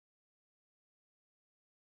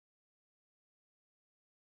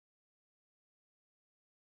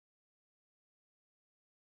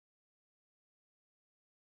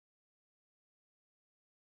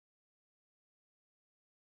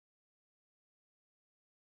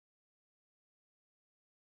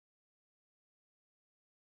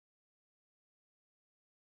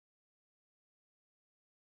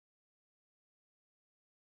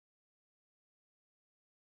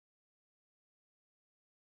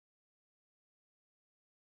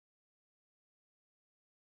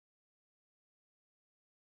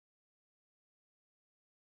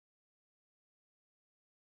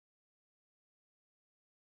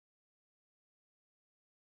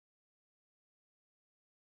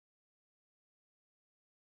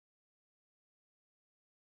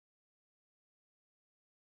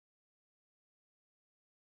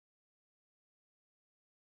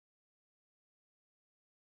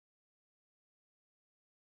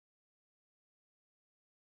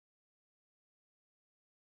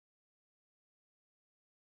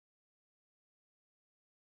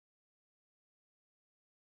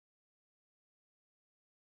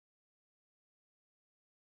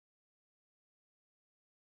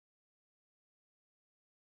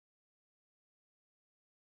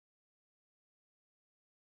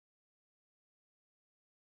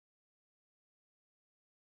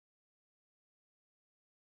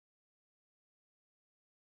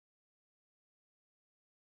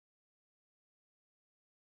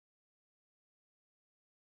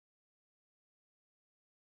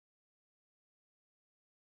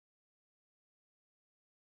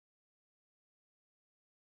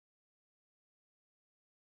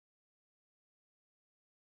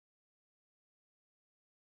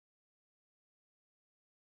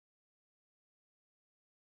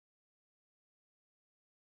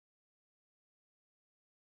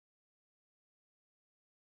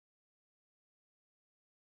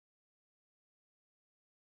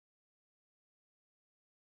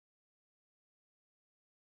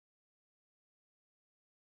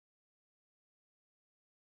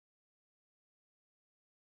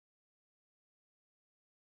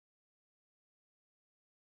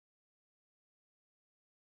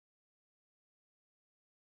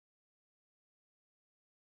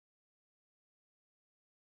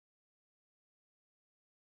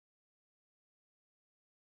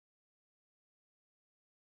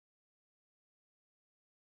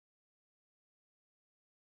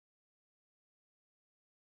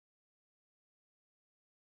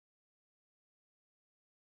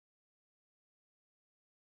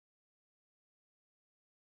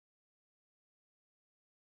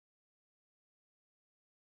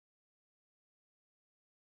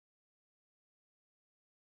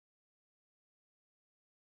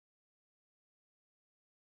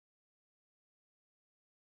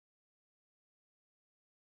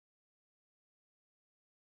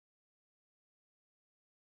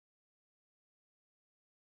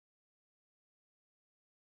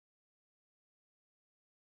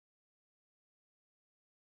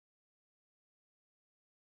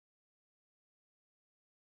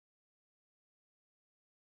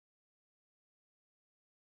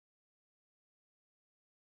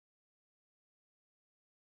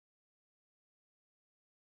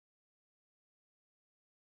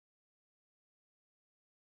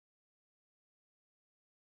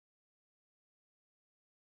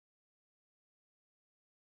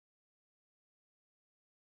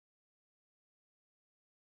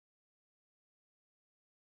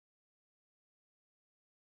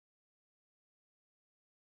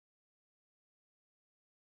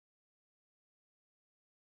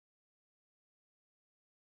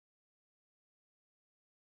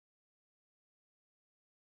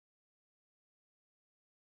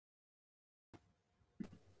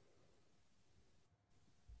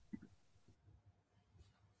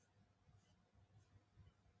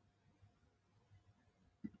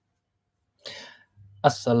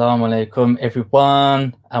Assalamu alaikum,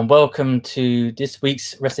 everyone, and welcome to this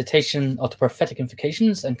week's recitation of the Prophetic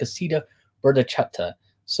Invocations and Qasida Brother chapter.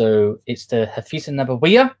 So it's the Hafizah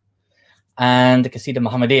Nabawiah and the Qasida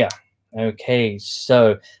Muhammadiyya. Okay,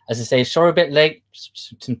 so as I say, sorry a bit late,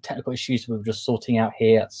 some technical issues we were just sorting out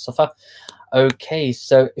here at Safa. Okay,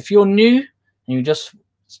 so if you're new and you're just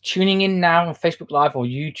tuning in now on Facebook Live or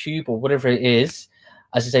YouTube or whatever it is,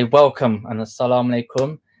 as I say, welcome and assalamu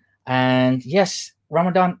alaikum. And yes,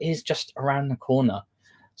 Ramadan is just around the corner.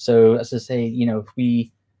 So as I say, you know,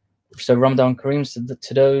 so Ramadan Kareem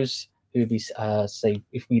to those who be say,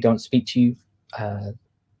 if we don't speak to you, as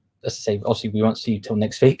I say, obviously we won't see you till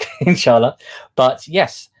next week, inshallah. But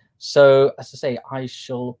yes, so as I say, I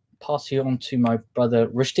shall pass you on to my brother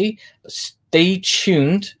Rushdie. But stay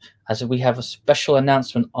tuned as we have a special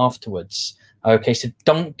announcement afterwards. Okay, so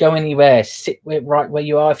don't go anywhere. Sit right where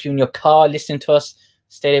you are. If you're in your car listening to us,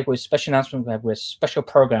 stay there with a special announcement. We have a special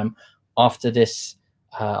program after this,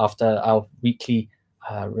 after our weekly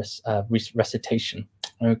recitation.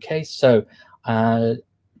 Okay, so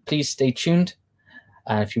please stay tuned.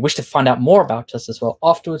 If you wish to find out more about us as well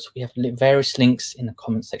afterwards, we have various links in the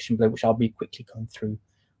comment section below, which I'll be quickly going through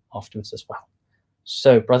afterwards as well.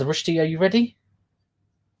 So, Brother Rushdie, are you ready?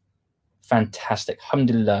 Fantastic.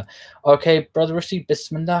 Alhamdulillah. Okay, Brother Rushdie,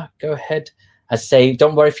 Bismillah, go ahead. I say,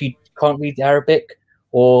 don't worry if you can't read Arabic,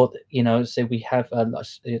 or, you know, say we have Brother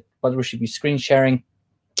Rushdie be screen sharing,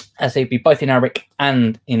 as they be both in Arabic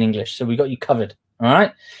and in English. So we got you covered. All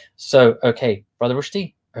right. So, okay, Brother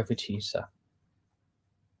Rushdie, over to you, sir.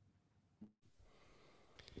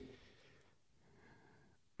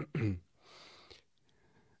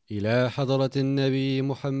 إلى حضرة النبي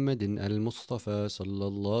محمد المصطفى صلى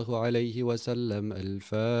الله عليه وسلم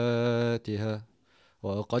الفاتحة،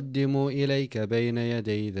 وأقدم إليك بين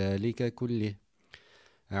يدي ذلك كله.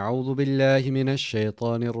 أعوذ بالله من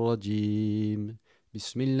الشيطان الرجيم.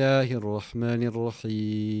 بسم الله الرحمن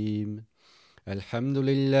الرحيم. الحمد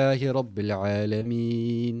لله رب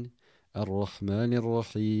العالمين، الرحمن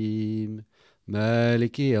الرحيم،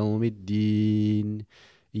 مالك يوم الدين.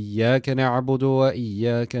 إياك نعبد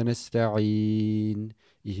وإياك نستعين،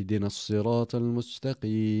 اهدنا الصراط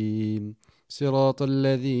المستقيم، صراط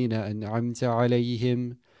الذين أنعمت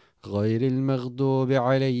عليهم غير المغضوب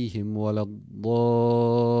عليهم ولا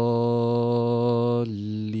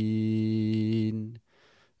الضالين،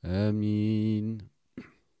 آمين.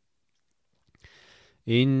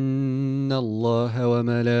 إن الله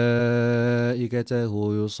وملائكته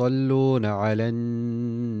يصلون على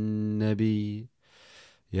النبي،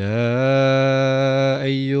 يا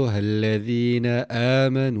أيها الذين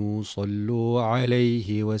آمنوا صلوا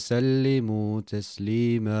عليه وسلموا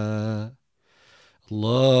تسليما.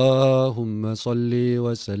 اللهم صل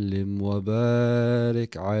وسلم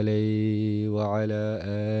وبارك عليه وعلى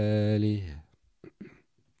آله.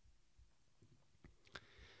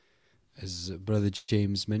 As Brother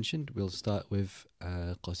James mentioned, we'll start with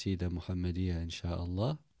Qasida Muhammadiyya,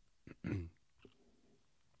 inshallah.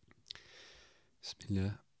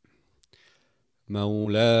 Bismillah.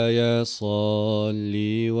 مولاي صل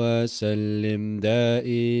وسلم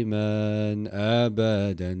دائما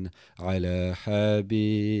أبدا على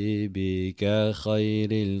حبيبك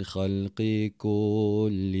خير الخلق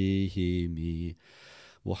كلهم،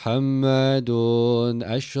 محمد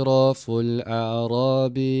أشرف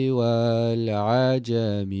الأعراب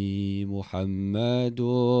والعجم، محمد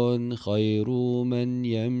خير من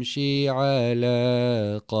يمشي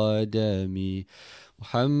على قدمي،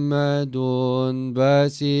 محمد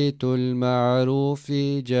باسط المعروف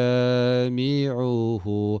جميعه،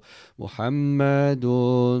 محمد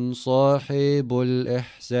صاحب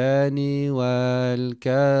الإحسان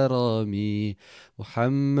والكرم،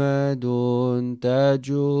 محمد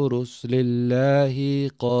تاج رسل الله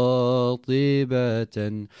قاطبة،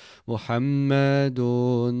 محمد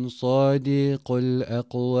صادق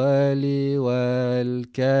الأقوال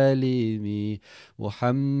والكلم،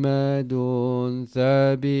 محمد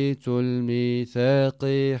ثابت الميثاق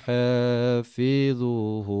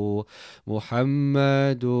حافظه،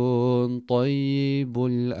 محمد طيب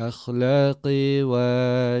الأخلاق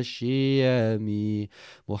والشيم،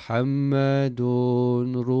 محمد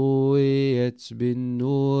رويت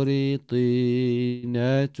بالنور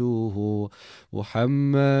طينته،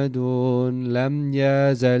 محمد لم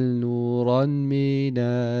يزل نورا من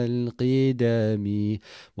القدم،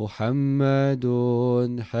 محمد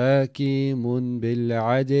حاكم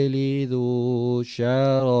بالعدل ذو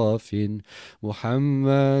شرف،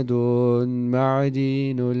 محمد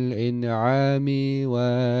معدن الإنعام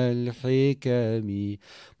والحكم،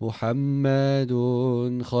 محمد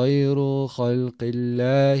خير خلق خلق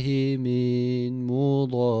الله من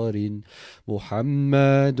مضار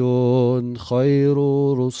محمد خير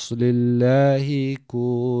رسل الله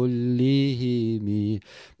كلهم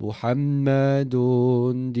محمد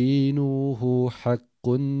دينه حق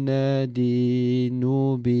ندين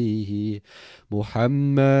به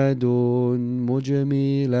محمد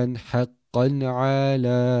مجملا حقا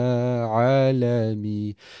على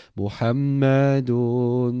عالمي محمد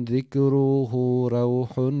ذكره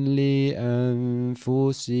روح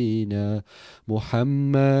لأنفسنا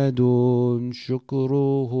محمد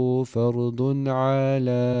شكره فرض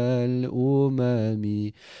على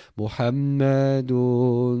الأمم محمد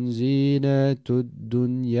زينة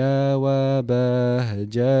الدنيا وبهجتها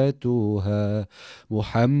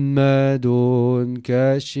محمد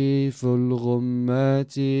كاشف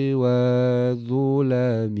الغمات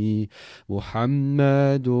والظلم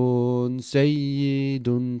محمد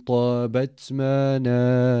سيد طابت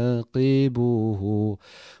مناقبه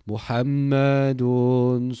محمد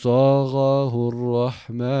صاغه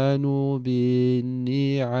الرحمن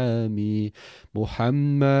بالنعم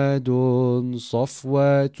محمد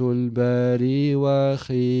صفوة الباري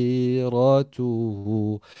وخيرته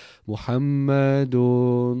محمد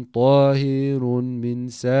طاهر من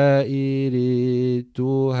سائر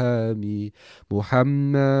التهم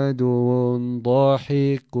محمد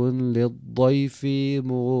ضاحك للضيف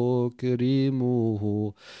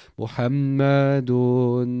مكرمه محمد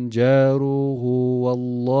جاره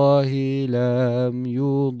والله لم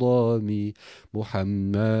يضام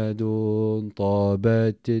محمد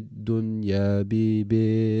طابت الدنيا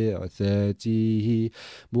ببعثته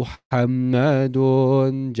محمد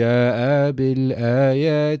جاء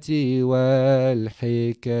بالآيات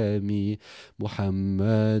والحكم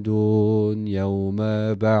محمد يوم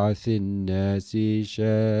بعث الناس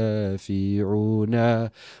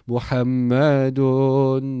شافعنا محمد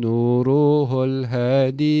نوره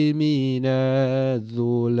الهادي من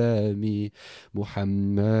الظلم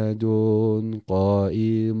محمد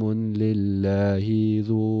قائم لله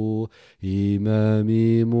ذو إمام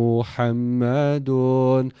محمد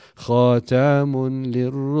خاتم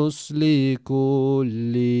للرسل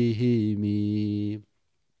كلهم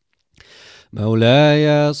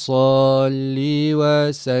مولاي صل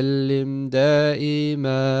وسلم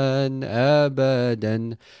دائما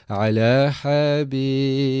أبدا على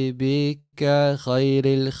حبيبك خير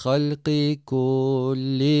الخلق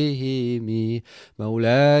كلهم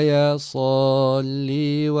مولاي صل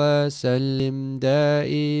وسلم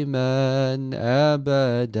دائما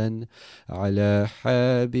أبدا على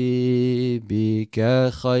حبيبك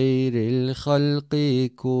خير الخلق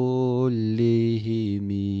كلهم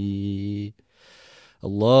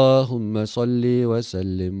اللهم صل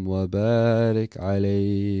وسلم وبارك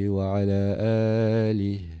عليه وعلى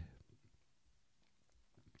آله.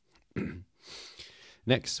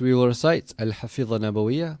 Next we will recite Al-Hafizah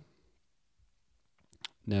Nabawiyyah.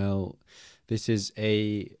 Now this is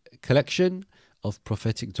a collection of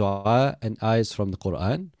prophetic dua and ayahs from the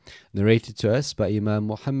Qur'an, narrated to us by Imam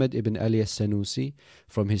Muhammad ibn Ali As-Sanusi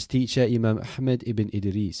from his teacher Imam Ahmad ibn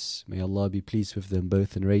Idris. May Allah be pleased with them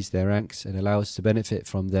both and raise their ranks and allow us to benefit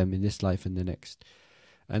from them in this life and the next.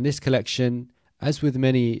 And this collection, as with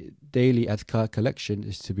many daily adhkar collection,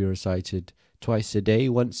 is to be recited twice a day,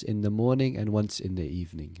 once in the morning and once in the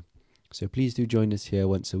evening. So please do join us here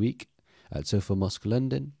once a week at Sofa Mosque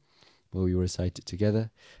London, where we recite it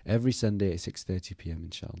together every Sunday at 6:30 p.m.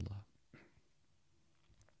 inshallah.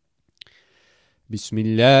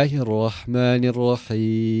 Bismillahir Rahmanir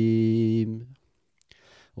Rahim.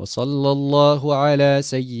 Wa sallallahu ala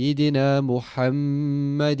Sayyidina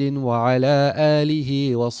Muhammadin wa ala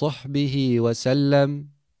alihi wa sahbihi wa sallam.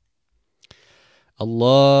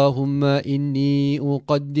 اللهم إني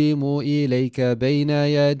أقدم إليك بين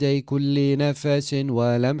يدي كل نفس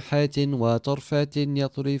ولمحة وطرفة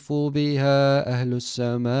يطرف بها أهل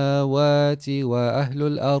السماوات وأهل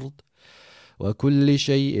الأرض وكل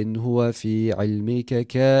شيء هو في علمك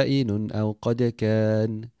كائن أو قد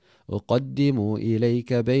كان أقدم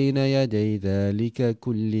إليك بين يدي ذلك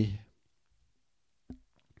كله.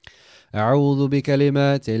 أعوذ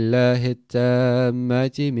بكلمات الله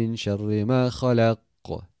التامات من شر ما خلق.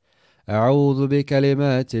 أعوذ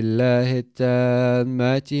بكلمات الله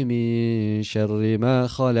التامات من شر ما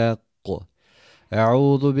خلق.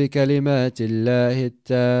 أعوذ بكلمات الله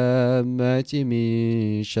التامات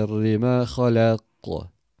من شر ما خلق.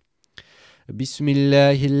 بسم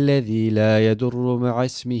الله الذي لا يضر مع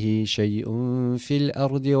اسمه شيء في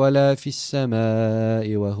الأرض ولا في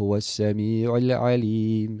السماء وهو السميع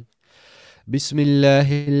العليم. بسم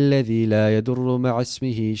الله الذي لا يضر مع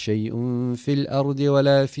اسمه شيء في الأرض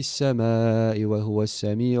ولا في السماء وهو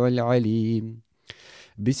السميع العليم.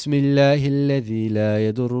 بسم الله الذي لا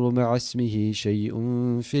يضر مع اسمه شيء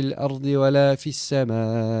في الأرض ولا في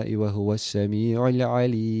السماء وهو السميع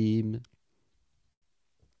العليم.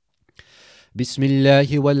 بسم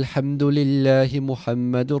الله والحمد لله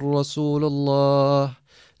محمد رسول الله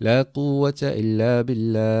لا قوة إلا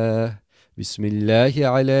بالله. بسم الله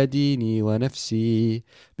على ديني ونفسي.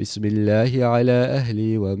 بسم الله على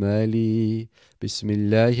أهلي ومالي. بسم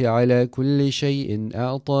الله على كل شيء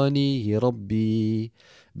أعطانيه ربي.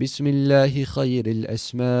 بسم الله خير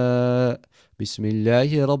الأسماء. بسم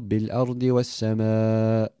الله رب الأرض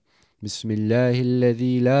والسماء. بسم الله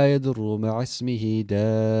الذي لا يضر مع اسمه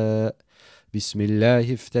داء. بسم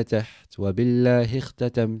الله افتتحت وبالله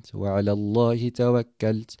اختتمت وعلى الله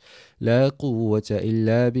توكلت لا قوة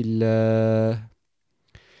إلا بالله.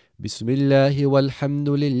 بسم الله والحمد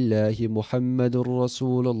لله محمد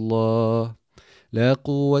رسول الله لا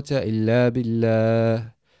قوة إلا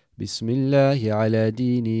بالله. بسم الله على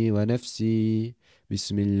ديني ونفسي.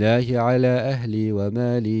 بسم الله على أهلي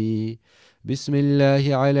ومالي. بسم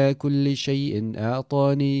الله على كل شيء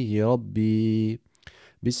أعطانيه ربي.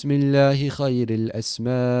 بسم الله خير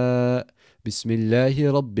الأسماء. بسم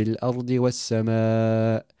الله رب الأرض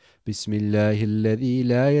والسماء. بسم الله الذي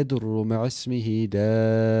لا يضر مع اسمه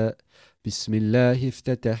داء. بسم الله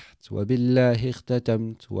افتتحت وبالله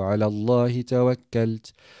اختتمت وعلى الله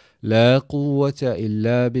توكلت لا قوة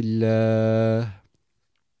إلا بالله.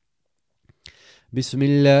 بسم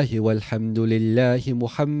الله والحمد لله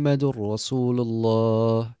محمد رسول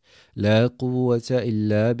الله لا قوة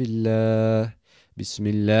إلا بالله. بسم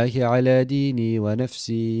الله على ديني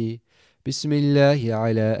ونفسي. بسم الله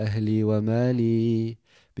على أهلي ومالي.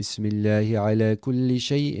 بسم الله على كل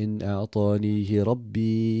شيء أعطانيه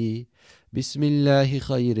ربي. بسم الله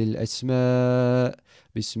خير الأسماء.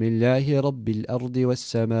 بسم الله رب الأرض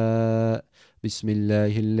والسماء. بسم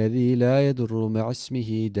الله الذي لا يضر مع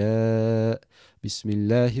اسمه داء. بسم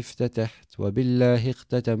الله افتتحت وبالله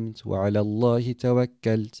اختتمت وعلى الله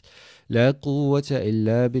توكلت لا قوة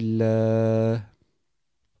إلا بالله.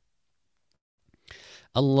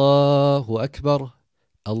 الله أكبر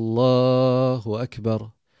الله أكبر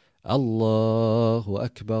الله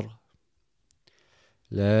أكبر.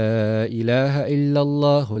 لا إله إلا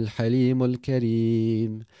الله الحليم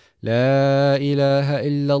الكريم. لا إله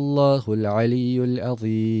إلا الله العلي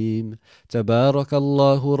العظيم. تبارك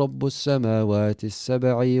الله رب السماوات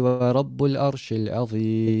السبع ورب الأرش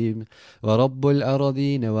العظيم ورب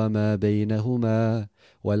الأرضين وما بينهما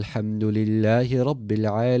والحمد لله رب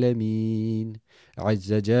العالمين.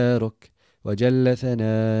 عز جارك وجل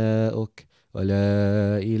ثناؤك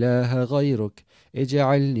ولا إله غيرك.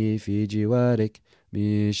 اجعلني في جوارك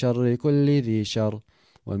من شر كل ذي شر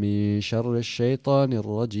ومن شر الشيطان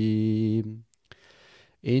الرجيم.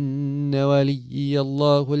 إن وليي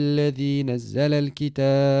الله الذي نزل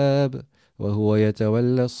الكتاب وهو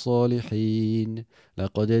يتولى الصالحين.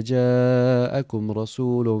 لقد جاءكم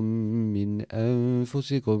رسول من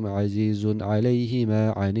أنفسكم عزيز عليه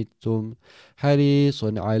ما عنتم حريص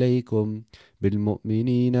عليكم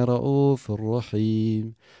بالمؤمنين رؤوف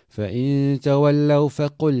رحيم. فإن تولوا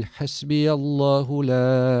فقل حسبي الله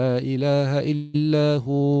لا إله إلا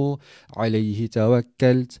هو عليه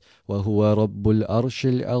توكلت وهو رب الأرش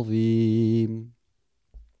العظيم.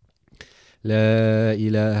 لا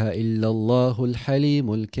إله إلا الله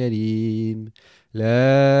الحليم الكريم.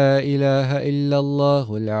 لا إله إلا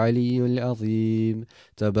الله العلي العظيم.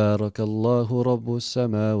 تبارك الله رب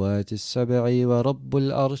السماوات السبع ورب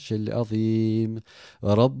الأرش العظيم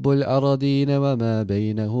ورب الأرضين وما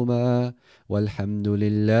بينهما والحمد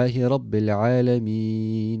لله رب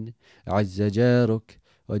العالمين. عز جارك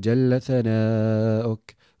وجل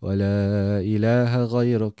ثناؤك ولا إله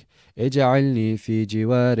غيرك. اجعلني في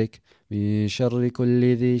جوارك من شر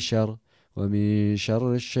كل ذي شر ومن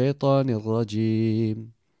شر الشيطان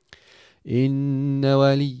الرجيم. إن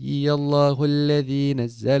وليي الله الذي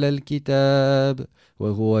نزل الكتاب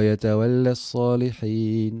وهو يتولى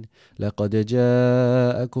الصالحين. لقد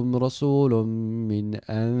جاءكم رسول من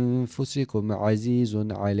أنفسكم عزيز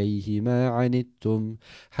عليه ما عنتم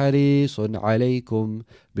حريص عليكم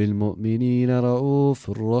بالمؤمنين رؤوف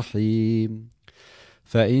رحيم.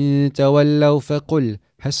 فإن تولوا فقل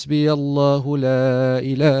حسبي الله لا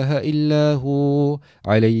إله إلا هو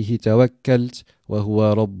عليه توكلت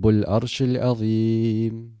وهو رب الأرش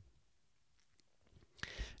العظيم.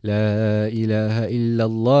 لا إله إلا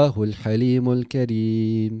الله الحليم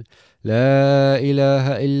الكريم. لا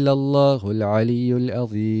إله إلا الله العلي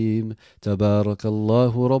العظيم تبارك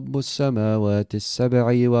الله رب السماوات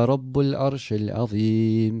السبع ورب العرش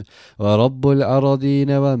العظيم ورب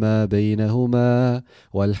الأرضين وما بينهما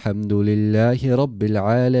والحمد لله رب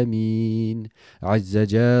العالمين عز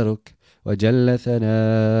جارك وجل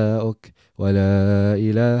ثناؤك ولا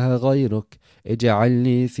إله غيرك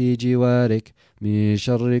اجعلني في جوارك من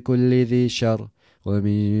شر كل ذي شر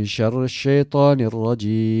ومن شر الشيطان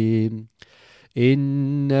الرجيم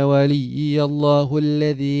إن وليي الله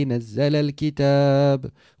الذي نزل الكتاب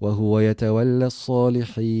وهو يتولى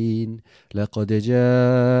الصالحين لقد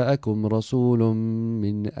جاءكم رسول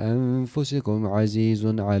من أنفسكم عزيز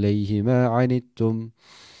عليه ما عنتم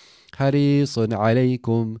حريص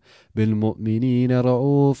عليكم بالمؤمنين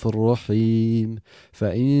رؤوف رحيم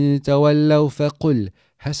فإن تولوا فقل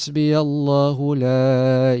حسبي الله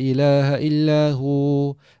لا إله إلا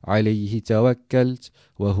هو عليه توكلت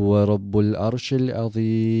وهو رب العرش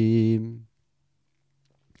العظيم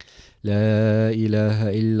لا إله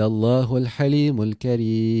إلا الله الحليم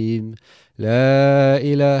الكريم لا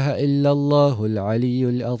إله إلا الله العلي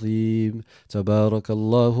العظيم تبارك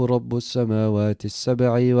الله رب السماوات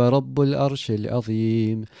السبع ورب العرش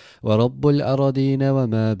العظيم ورب الأرضين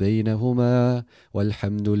وما بينهما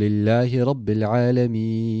والحمد لله رب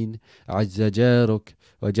العالمين عز جارك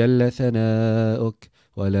وجل ثناؤك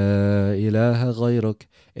ولا إله غيرك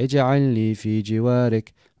اجعلني في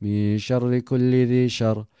جوارك من شر كل ذي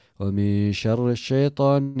شر ومن شر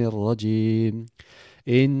الشيطان الرجيم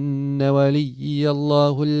إن وليي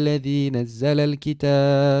الله الذي نزل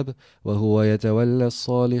الكتاب وهو يتولى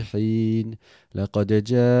الصالحين لقد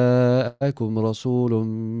جاءكم رسول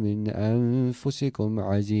من أنفسكم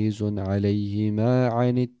عزيز عليه ما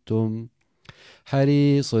عنتم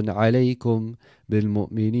حريص عليكم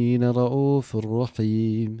بالمؤمنين رؤوف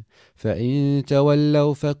رحيم فإن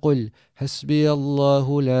تولوا فقل حسبي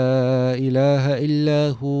الله لا إله إلا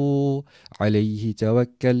هو عليه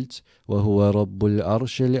توكلت وهو رب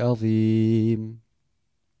العرش العظيم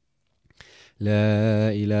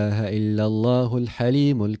لا إله إلا الله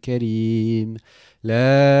الحليم الكريم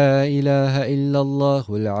لا إله إلا الله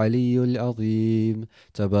العلي العظيم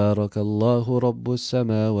تبارك الله رب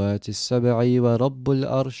السماوات السبع ورب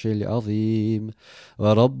العرش العظيم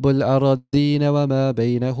ورب الأرضين وما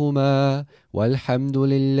بينهما والحمد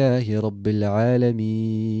لله رب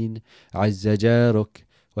العالمين عز جارك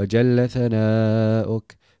وجل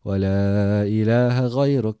ثناؤك ولا إله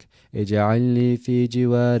غيرك اجعلني في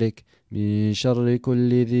جوارك من شر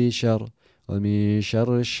كل ذي شر ومن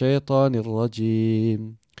شر الشيطان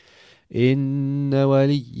الرجيم إن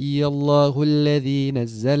وليي الله الذي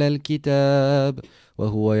نزل الكتاب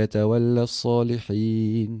وهو يتولى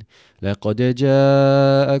الصالحين لقد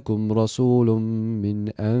جاءكم رسول من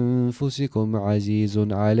أنفسكم عزيز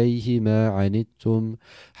عليه ما عنتم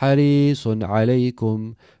حريص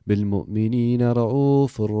عليكم بالمؤمنين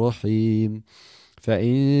رؤوف رحيم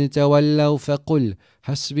فإن تولوا فقل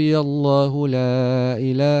حسبي الله لا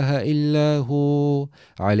إله إلا هو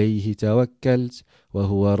عليه توكلت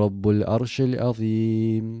وهو رب العرش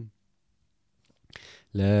العظيم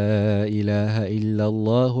لا إله إلا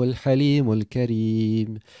الله الحليم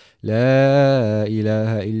الكريم لا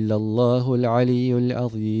إله إلا الله العلي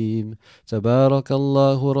العظيم تبارك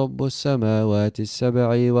الله رب السماوات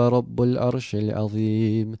السبع ورب العرش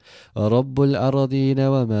العظيم ورب الأرضين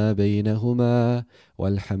وما بينهما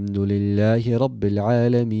والحمد لله رب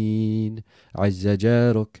العالمين عز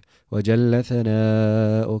جارك وجل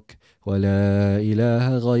ثناؤك ولا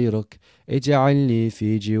إله غيرك اجعلني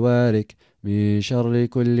في جوارك من شر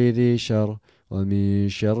كل ذي شر ومن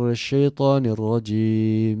شر الشيطان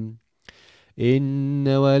الرجيم إن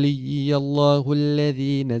وليي الله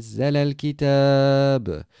الذي نزل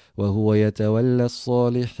الكتاب وهو يتولى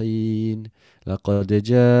الصالحين لقد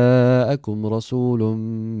جاءكم رسول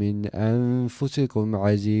من أنفسكم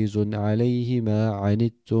عزيز عليه ما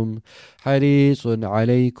عنتم حريص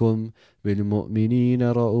عليكم بالمؤمنين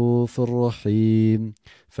رؤوف رحيم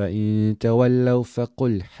فإن تولوا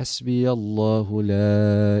فقل حسبي الله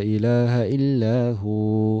لا إله إلا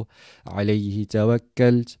هو عليه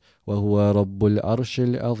توكلت وهو رب العرش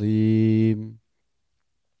العظيم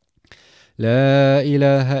لا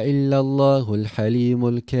إله إلا الله الحليم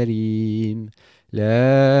الكريم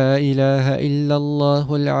لا إله إلا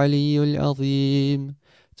الله العلي العظيم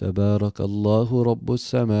تبارك الله رب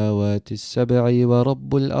السماوات السبع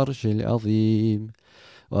ورب العرش العظيم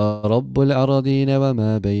ورب الأرضين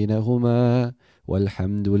وما بينهما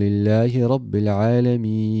والحمد لله رب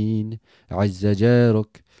العالمين عز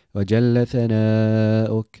جارك وجل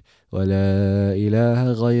ثناؤك ولا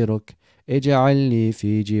إله غيرك اجعلني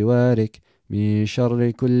في جوارك من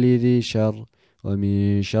شر كل ذي شر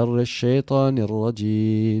ومن شر الشيطان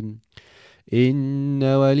الرجيم. إن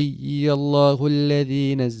ولي الله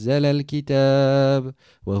الذي نزل الكتاب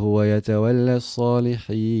وهو يتولى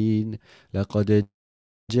الصالحين. لقد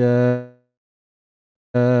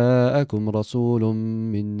جاءكم رسول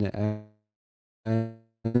من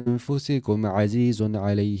أنفسكم عزيز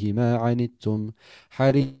عليه ما عنتم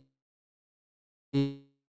حريص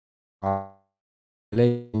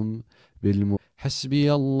عليكم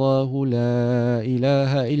حسبي الله لا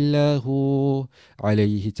إله إلا هو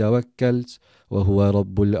عليه توكلت وهو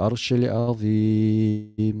رب العرش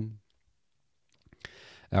العظيم.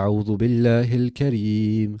 أعوذ بالله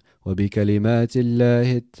الكريم وبكلمات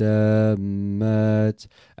الله التامات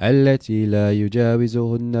التي لا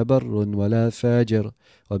يجاوزهن بر ولا فاجر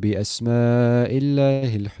وبأسماء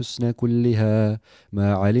الله الحسنى كلها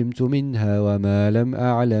ما علمت منها وما لم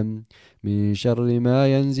أعلم من شر ما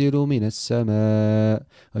ينزل من السماء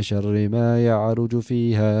وشر ما يعرج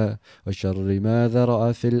فيها وشر ما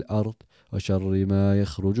ذرأ في الأرض وشر ما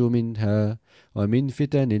يخرج منها ومن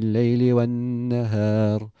فتن الليل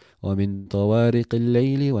والنهار ومن طوارق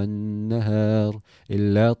الليل والنهار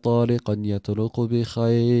إلا طارقا يطرق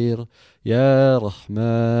بخير يا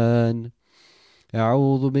رحمن.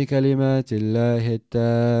 أعوذ بكلمات الله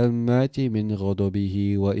التامات من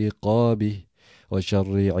غضبه وإقابه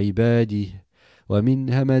وشر عباده ومن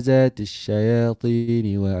همزات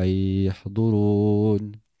الشياطين وأن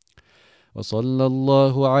يحضرون. وصلى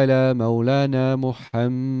الله على مولانا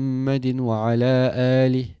محمد وعلى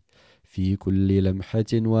آله في كل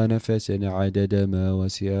لمحة ونفس عدد ما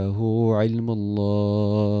وسعه علم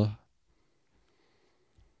الله.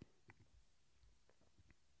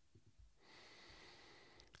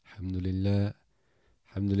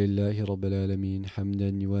 الحمد لله رب العالمين حمدا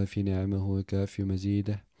يوافي نعمه وكافي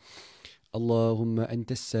مزيده. اللهم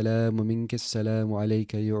أنت السلام ومنك السلام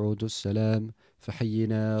وعليك يعود السلام،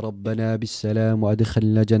 فحينا ربنا بالسلام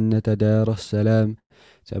وأدخلنا جنة دار السلام.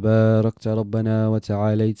 تباركت ربنا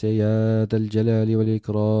وتعاليت يا ذا الجلال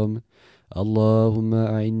والإكرام. اللهم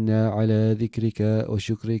أعنا على ذكرك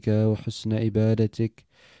وشكرك وحسن عبادتك.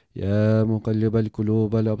 يا مقلب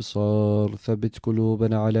القلوب الأبصار ثبت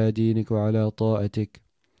قلوبنا على دينك وعلى طاعتك.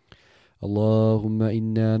 اللهم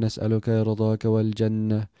إنا نسألك رضاك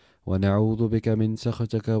والجنة ونعوذ بك من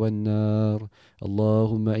سخطك والنار.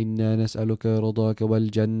 اللهم إنا نسألك رضاك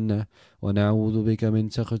والجنة ونعوذ بك من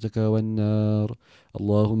سخطك والنار.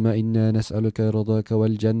 اللهم إنا نسألك رضاك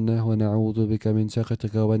والجنة ونعوذ بك من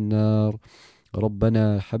سخطك والنار.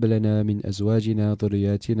 ربنا هب لنا من أزواجنا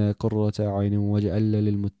ذرياتنا قرة أعين واجعلنا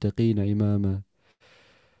للمتقين إماما.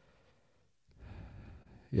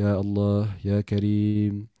 يا الله يا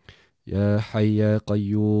كريم يا حي يا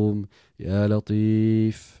قيوم يا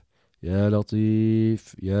لطيف يا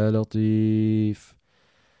لطيف يا لطيف.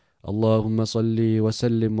 اللهم صل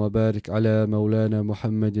وسلم وبارك على مولانا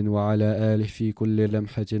محمد وعلى آله في كل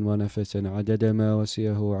لمحة ونفس عدد ما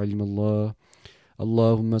وسعه علم الله.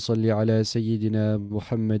 اللهم صل على سيدنا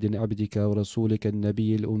محمد عبدك ورسولك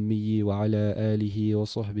النبي الأمي وعلى آله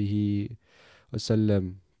وصحبه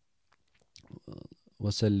وسلم.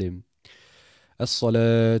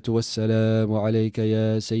 الصلاة والسلام عليك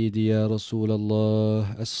يا سيدي يا رسول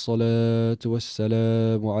الله. الصلاة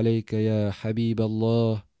والسلام عليك يا حبيب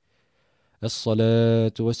الله.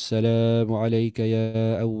 الصلاة والسلام عليك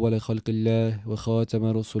يا أول خلق الله وخاتم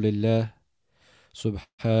رسل الله.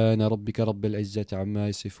 سبحان ربك رب العزة عما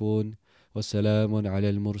يصفون وسلام على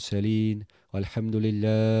المرسلين والحمد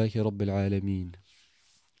لله رب العالمين.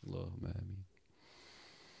 اللهم آمين.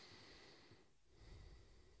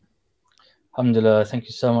 Alhamdulillah, thank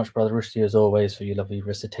you so much, Brother Rushdie, as always, for your lovely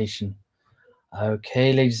recitation.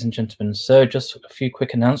 Okay, ladies and gentlemen, so just a few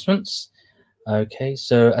quick announcements. Okay,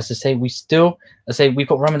 so as I say, we've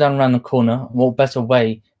got Ramadan around the corner. What better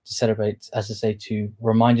way to celebrate, as I say, to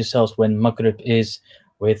remind yourselves when Maghrib is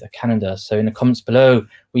with a calendar. So in the comments below,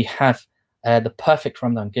 we have the perfect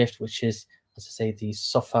Ramadan gift, which is, as I say, the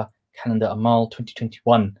Safa calendar Amal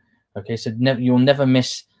 2021. Okay, so you'll never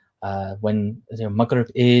miss when Maghrib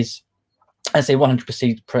is. I say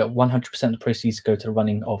 100% of the proceeds go to the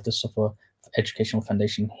running of the Safa Educational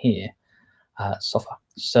Foundation here, Safa.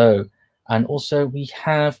 So, and also we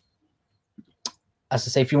have, as I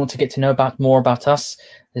say, if you want to get to know more about us,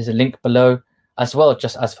 there's a link below as well.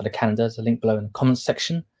 Just as for the calendar, there's a link below in the comments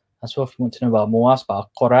section as well. If you want to know about more about our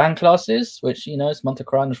Qur'an classes, which it's month of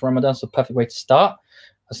Qur'an, it's Ramadan, so perfect way to start.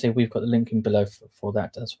 I say we've got the link in below for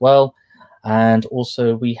that as well. And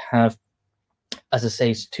also we have, as I say,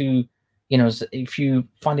 if you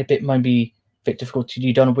find it maybe a bit difficult,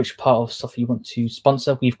 you don't know which part of stuff you want to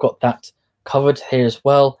sponsor, we've got that covered here as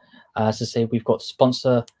well. As I say, we've got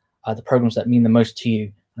sponsor the programs that mean the most to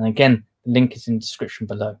you. And again, the link is in the description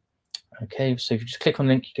below. Okay, so if you just click on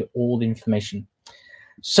the link, you get all the information.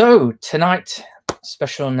 So tonight,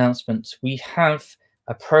 special announcement. We have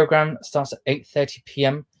a program that starts at 8:30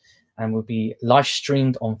 p.m. and will be live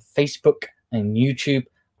streamed on Facebook and YouTube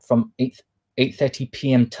from 8:30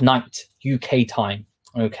 p.m. tonight, UK time.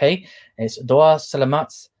 Okay, it's Dua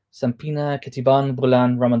Salamat Sampina Ketiban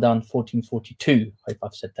Bulan Ramadan 1442. Hope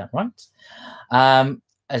I've said that right.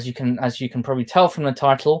 As you can probably tell from the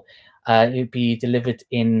title, it'll be delivered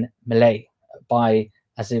in Malay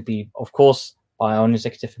as it'll be, of course, by our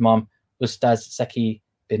executive Imam Ustaz Zaki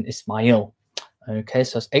bin Ismail. Okay,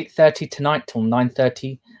 so it's 8:30 tonight till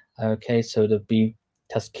 9:30. Okay, so there'll be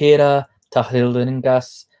Tazkira, Tahlil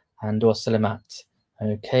Ringas, and Dua Salamat.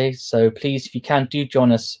 Okay, so please, if you can, do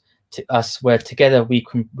join us. Where together we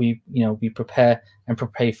prepare and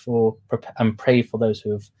pray for those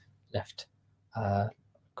who have left.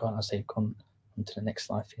 Gone on to the next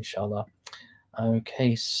life, inshallah.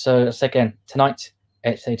 Okay, so that's again tonight,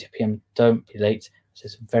 8:30 p.m. Don't be late. This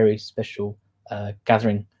is a very special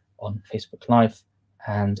gathering on Facebook Live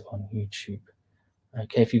and on YouTube.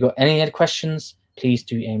 Okay, if you've got any other questions, please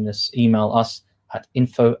do email us at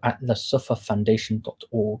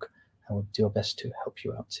info@thesufferfoundation.org, and we'll do our best to help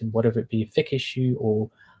you out in whatever it be, fiqh issue or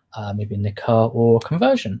maybe nikah or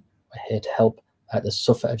conversion. We're here to help at the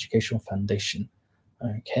Sufa Educational Foundation.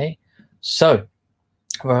 Okay, so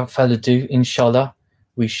without further ado, inshallah,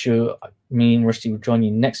 me and Rushdie will join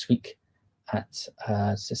you next week at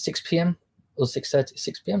 6 p.m. or 6:30,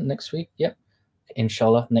 6 p.m. next week. Yep,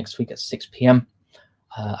 inshallah, next week at 6 p.m.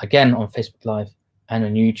 Again on Facebook Live and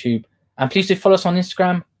on YouTube. And please do follow us on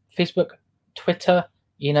Instagram, Facebook, Twitter.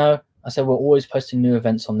 You know, I said we're always posting new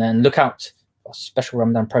events on there, and look out for special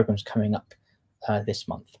Ramadan programs coming up this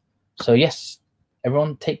month. So yes,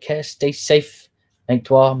 everyone, take care, stay safe, make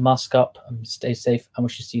dua, mask up, and stay safe. And we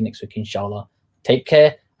shall see you next week, inshallah. Take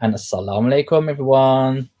care, and assalamu alaikum,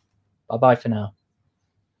 everyone. Bye bye for now.